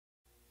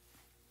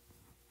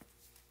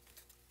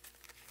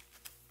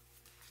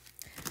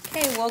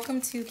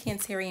welcome to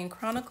Cancerian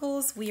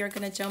Chronicles. We are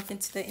going to jump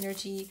into the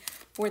energy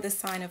for the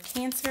sign of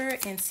Cancer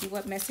and see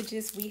what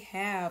messages we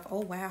have. Oh,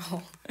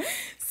 wow.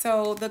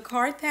 So the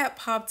card that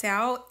popped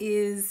out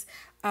is,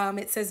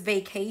 it says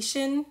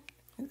vacation.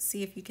 Let's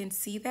see if you can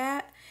see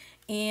that.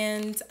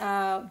 And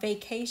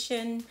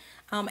vacation.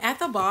 At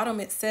the bottom,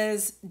 it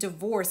says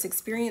divorce,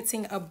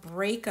 experiencing a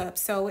breakup.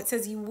 So it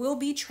says you will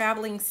be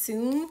traveling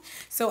soon.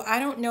 So I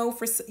don't know,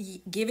 for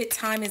give it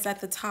time is at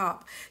the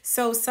top.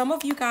 So some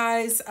of you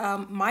guys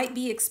might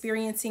be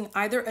experiencing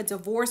either a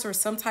divorce or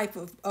some type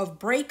of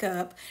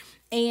breakup.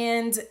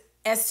 And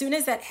as soon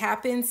as that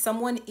happens,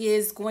 someone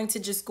is going to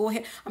just go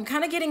ahead. I'm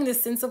kind of getting the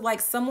sense of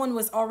like someone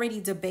was already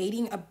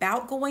debating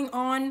about going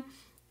on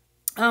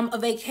a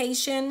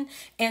vacation,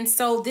 and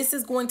so this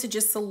is going to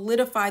just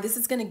solidify. This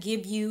is going to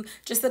give you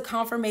just the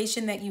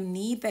confirmation that you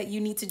need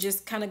to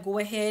just kind of go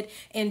ahead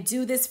and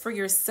do this for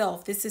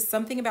yourself. This is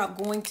something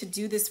about going to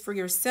do this for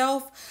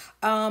yourself,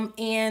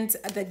 and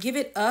the give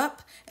it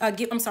up,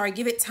 give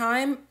it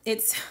time.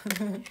 It's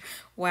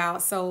wow.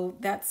 So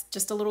that's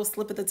just a little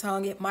slip of the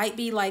tongue. It might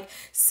be like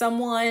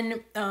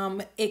someone,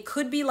 it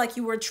could be like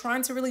you were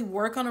trying to really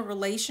work on a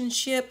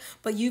relationship,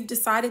 but you've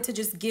decided to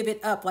just give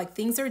it up. Like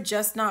things are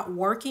just not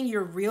working.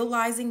 You're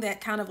realizing that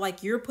kind of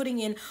like you're putting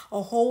in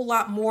a whole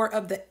lot more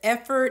of the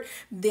effort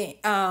than,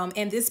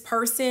 and this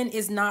person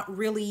is not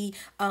really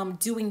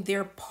doing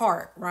their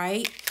part,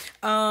 right?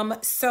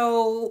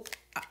 So,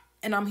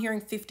 and I'm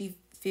hearing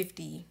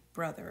 50-50.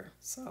 Brother.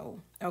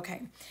 So,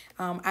 okay.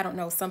 I don't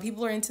know. Some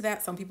people are into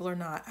that. Some people are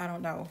not. I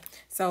don't know.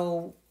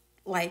 So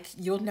like,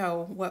 you'll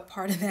know what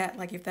part of that,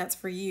 like if that's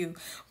for you,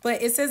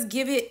 but it says,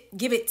 give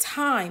it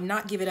time,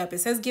 not give it up. It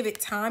says, give it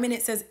time. And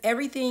it says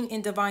everything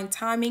in divine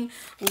timing,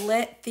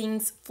 let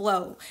things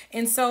flow.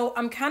 And so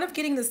I'm kind of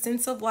getting the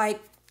sense of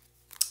like,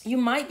 you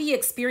might be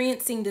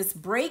experiencing this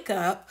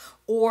breakup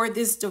or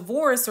this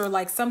divorce, or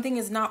like something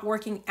is not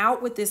working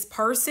out with this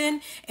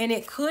person. And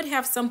it could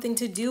have something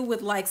to do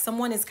with like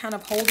someone is kind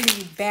of holding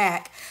you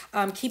back,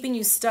 keeping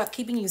you stuck,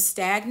 keeping you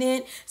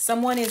stagnant.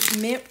 Someone is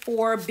meant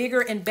for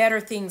bigger and better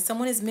things.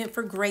 Someone is meant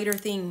for greater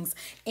things.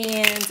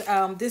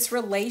 And this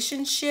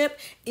relationship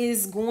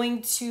is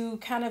going to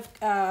kind of,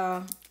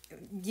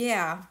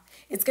 yeah,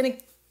 it's going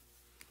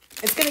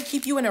to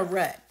keep you in a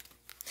rut.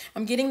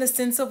 I'm getting the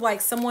sense of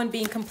like someone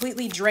being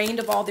completely drained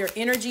of all their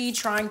energy,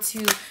 trying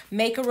to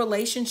make a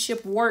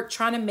relationship work,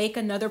 trying to make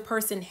another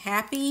person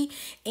happy.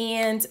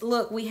 And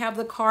look, we have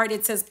the card.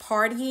 It says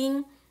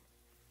partying.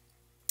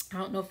 I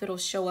don't know if it'll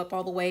show up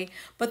all the way,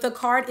 but the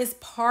card is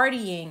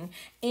partying.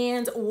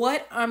 And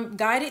what I'm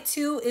guided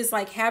to is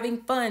like having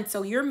fun.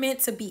 So you're meant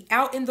to be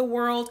out in the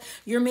world.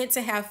 You're meant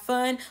to have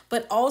fun.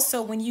 But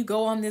also when you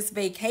go on this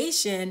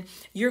vacation,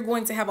 you're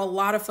going to have a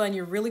lot of fun.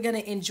 You're really going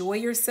to enjoy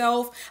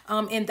yourself.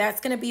 And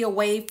that's going to be a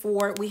way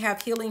for, we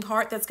have healing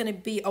heart. That's going to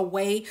be a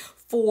way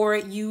for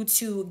you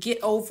to get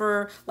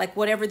over like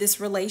whatever this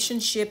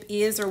relationship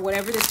is or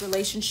whatever this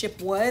relationship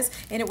was.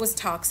 And it was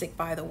toxic,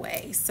 by the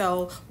way.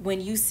 So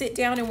when you sit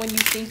down and when you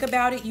think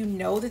about it, you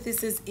know that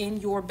this is in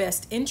your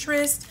best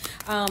interest.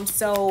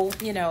 So,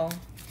 you know,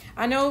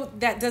 I know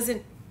that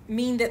doesn't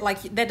mean that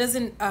like that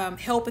doesn't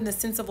help in the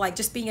sense of like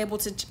just being able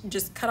to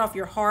just cut off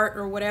your heart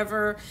or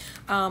whatever.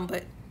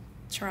 But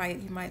try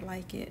it. You might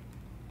like it.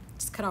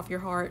 Just cut off your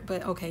heart.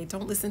 But okay,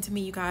 don't listen to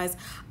me, you guys.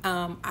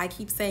 I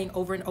keep saying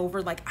over and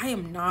over, like, I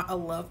am not a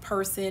love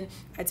person.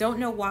 I don't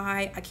know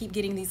why I keep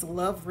getting these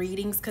love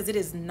readings, because it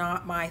is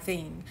not my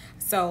thing.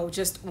 So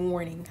just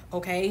warning,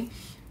 okay?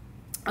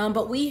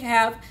 But we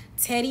have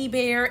teddy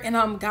bear, and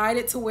I'm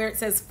guided to where it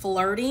says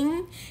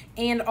flirting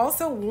and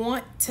also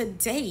want to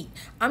date.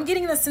 I'm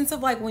getting the sense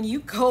of like when you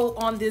go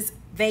on this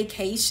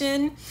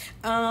vacation,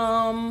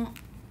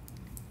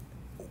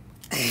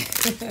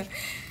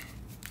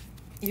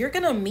 you're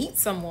gonna meet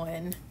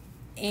someone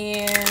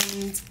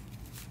and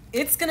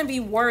it's gonna be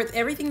worth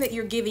everything that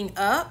you're giving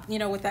up. You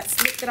know, with that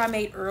slip that I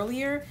made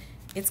earlier,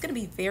 it's gonna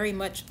be very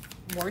much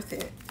worth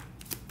it.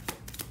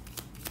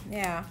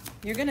 Yeah,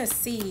 you're gonna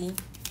see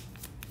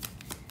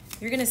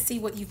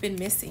what you've been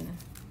missing.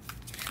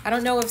 I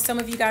don't know if some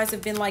of you guys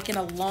have been like in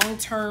a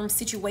long-term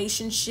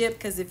situationship,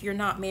 because if you're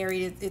not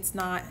married, it's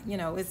not, you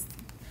know, it's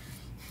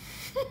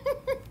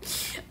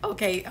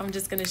okay. I'm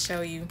just gonna show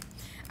you.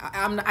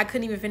 I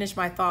couldn't even finish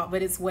my thought,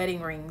 but it's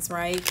wedding rings,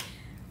 right?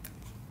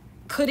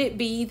 Could it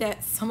be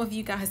that some of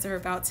you guys are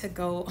about to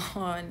go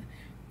on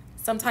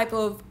some type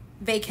of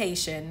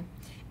vacation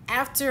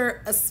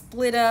after a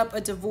split up,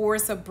 a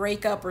divorce, a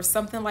breakup, or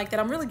something like that?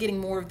 I'm really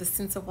getting more of the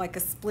sense of like a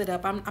split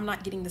up. I'm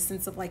not getting the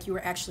sense of like you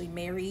were actually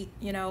married,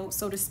 you know,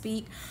 so to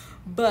speak.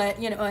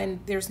 But, you know, and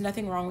there's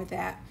nothing wrong with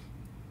that.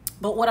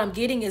 But what I'm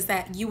getting is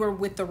that you were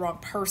with the wrong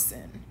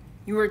person.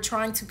 You were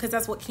trying to, because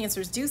that's what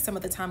Cancers do some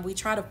of the time. We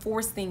try to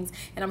force things,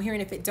 and I'm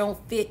hearing if it don't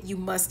fit, you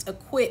must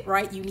acquit,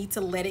 right? You need to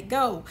let it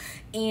go.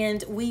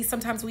 And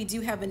sometimes we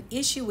do have an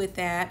issue with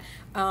that,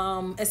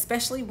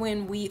 especially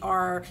when we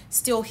are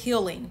still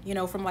healing, you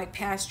know, from like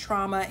past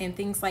trauma and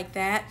things like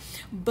that.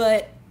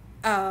 But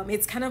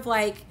it's kind of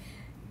like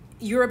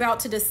you're about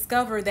to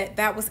discover that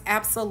that was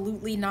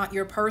absolutely not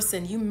your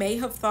person. You may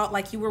have thought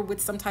like you were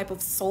with some type of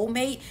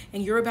soulmate,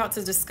 and you're about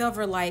to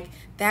discover like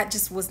that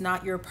just was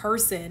not your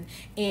person.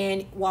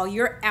 And while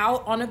you're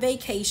out on a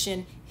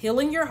vacation,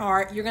 healing your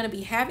heart, you're going to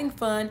be having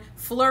fun,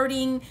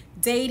 flirting,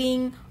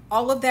 dating,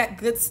 all of that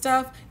good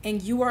stuff,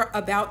 and you are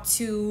about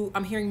to,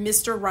 I'm hearing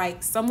Mr.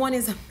 Right. Someone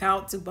is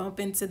about to bump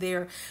into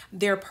their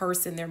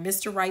person, their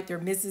Mr. Right, their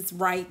Mrs.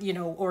 Right, you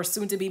know, or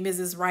soon to be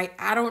Mrs. Right.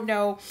 I don't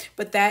know,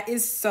 but that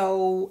is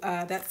so,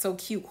 that's so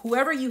cute.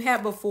 Whoever you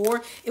had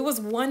before, it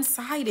was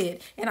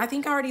one-sided, and I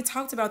think I already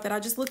talked about that. I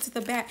just looked at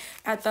the back,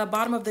 at the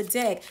bottom of the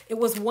deck. It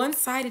was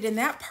one-sided, and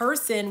that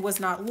person was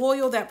not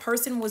loyal. That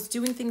person was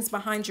doing things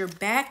behind your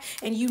back,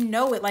 and you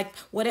know it. Like,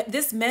 what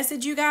this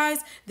message, you guys,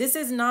 this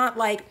is not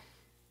like,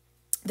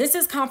 this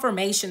is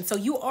confirmation. So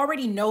you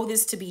already know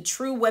this to be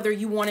true, whether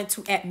you wanted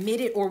to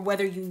admit it or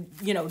whether you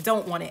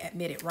don't want to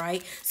admit it,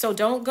 right? So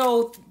don't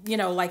go,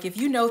 like if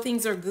you know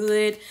things are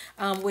good,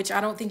 which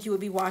I don't think you would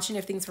be watching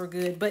if things were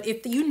good. But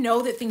if you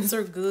know that things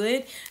are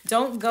good,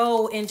 don't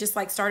go and just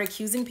like start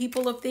accusing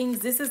people of things.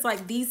 This is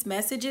like, these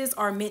messages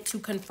are meant to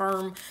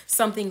confirm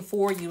something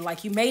for you.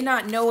 Like you may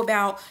not know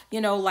about,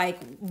 like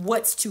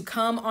what's to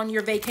come on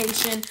your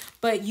vacation,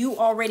 but you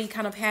already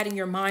kind of had in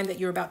your mind that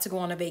you're about to go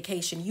on a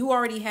vacation. You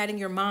already had in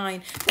your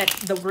mind that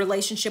the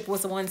relationship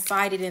was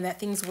one-sided and that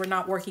things were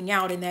not working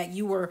out and that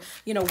you were,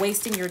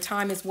 wasting your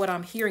time is what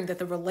I'm hearing, that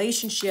the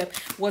relationship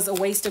was a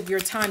waste of your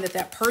time,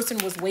 that person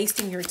was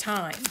wasting your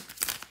time,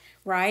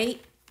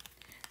 right?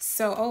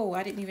 So, oh,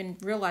 I didn't even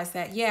realize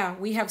that. Yeah,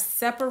 we have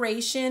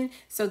separation.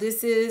 So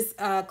this is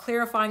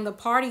clarifying the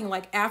parting,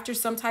 like after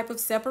some type of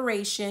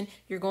separation,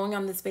 you're going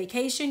on this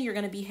vacation, you're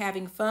going to be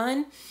having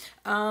fun.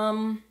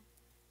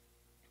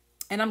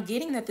 And I'm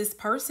getting that this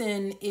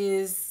person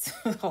is,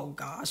 oh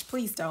gosh,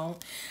 please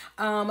don't.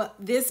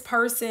 This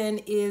person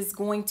is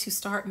going to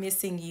start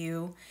missing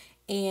you.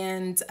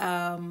 And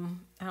I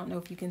don't know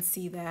if you can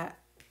see that.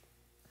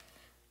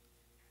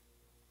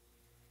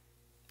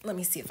 Let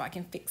me see if I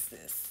can fix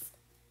this.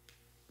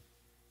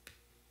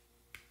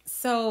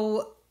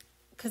 So,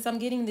 because I'm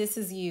getting this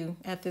is you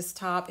at this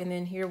top. And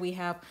then here we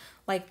have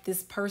like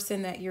this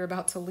person that you're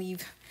about to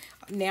leave.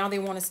 Now they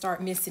want to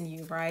start missing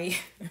you, right?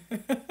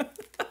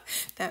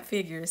 That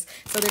figures.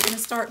 So they're going to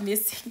start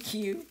missing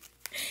you.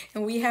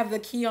 And we have the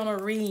key on a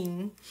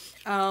ring.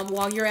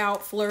 While you're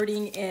out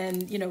flirting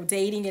and,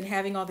 dating and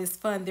having all this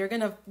fun, they're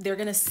going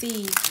to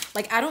see,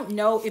 like, I don't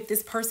know if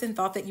this person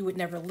thought that you would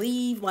never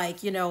leave.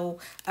 Like,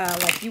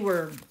 like you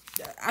were,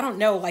 I don't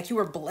know, like you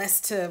were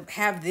blessed to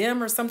have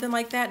them or something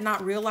like that,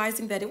 not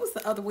realizing that it was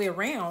the other way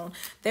around.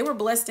 They were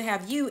blessed to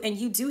have you, and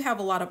you do have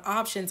a lot of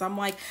options.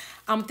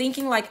 I'm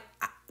thinking like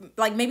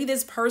maybe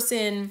this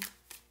person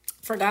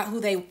forgot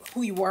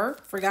who you were,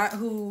 forgot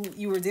who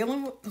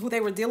they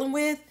were dealing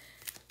with.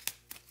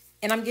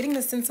 And I'm getting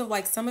the sense of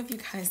like some of you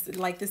guys,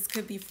 like this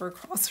could be for a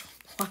cross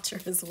watcher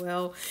as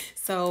well.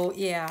 So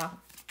yeah,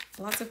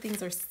 lots of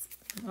things are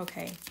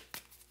okay.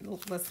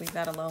 Let's leave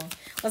that alone.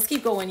 Let's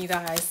keep going, you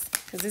guys,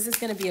 because this is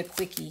going to be a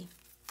quickie.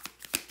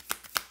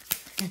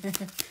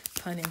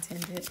 Pun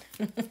intended.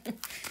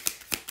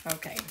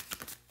 Okay.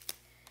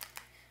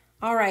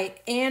 All right,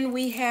 and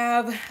we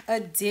have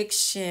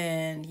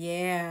addiction.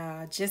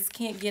 Yeah, just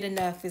can't get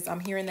enough.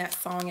 I'm hearing that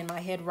song in my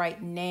head right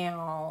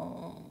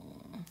now.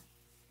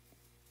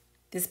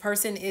 This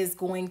person is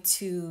going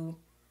to,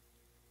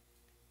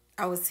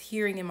 I was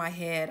hearing in my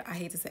head, I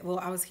hate to say, well,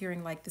 I was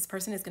hearing like this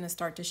person is going to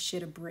start to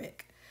shit a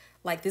brick.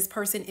 Like this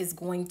person is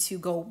going to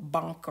go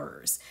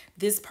bonkers.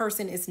 This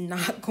person is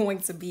not going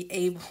to be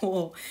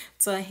able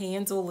to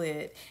handle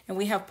it. And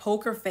we have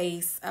poker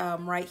face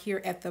right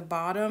here at the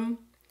bottom.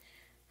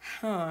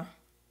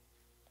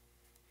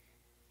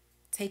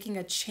 Taking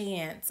a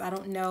chance. I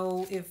don't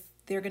know if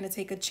they're going to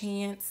take a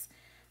chance.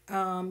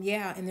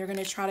 Yeah, and they're going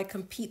to try to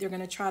compete. They're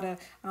going to try to,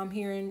 I'm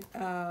hearing,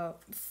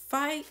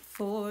 fight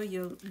for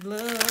your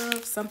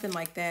love, something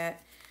like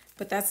that.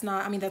 But that's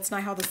not, that's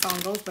not how the song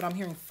goes, but I'm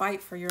hearing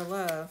fight for your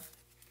love.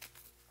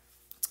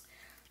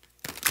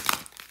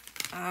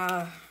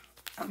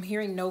 I'm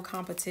hearing no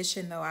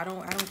competition though. I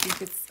don't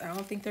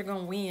think they're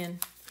going to win.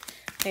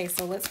 Okay,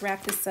 so let's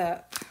wrap this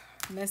up.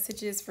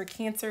 Messages for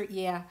Cancer.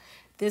 Yeah,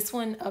 this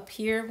one up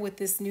here with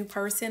this new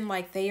person,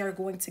 like they are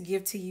going to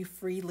give to you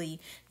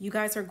freely. You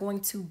guys are going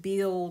to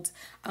build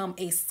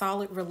a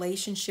solid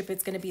relationship.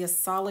 It's going to be a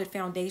solid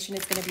foundation.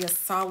 It's going to be a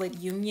solid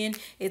union.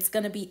 It's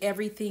going to be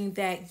everything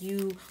that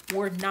you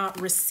were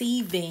not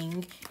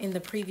receiving in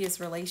the previous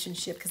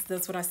relationship, because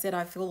that's what I said.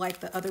 I feel like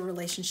the other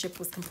relationship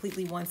was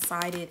completely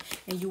one-sided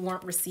and you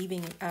weren't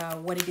receiving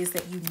what it is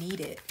that you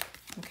needed.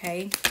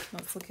 Okay,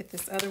 let's look at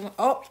this other one.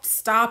 Oh,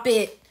 stop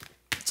it.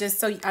 Just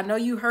so I know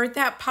you heard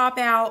that pop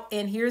out,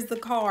 and here's the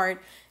card,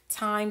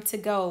 time to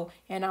go.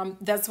 And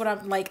that's what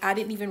I'm like, I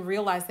didn't even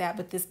realize that,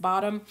 but this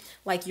bottom,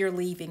 like you're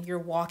leaving, you're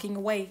walking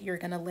away, you're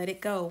gonna let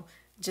it go,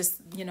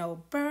 just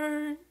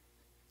burn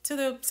to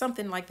the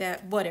something like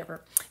that,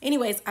 whatever.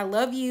 Anyways, I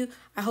love you.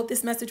 I hope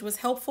this message was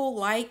helpful.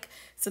 Like,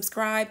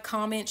 subscribe,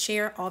 comment,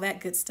 share, all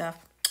that good stuff.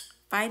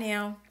 Bye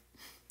now.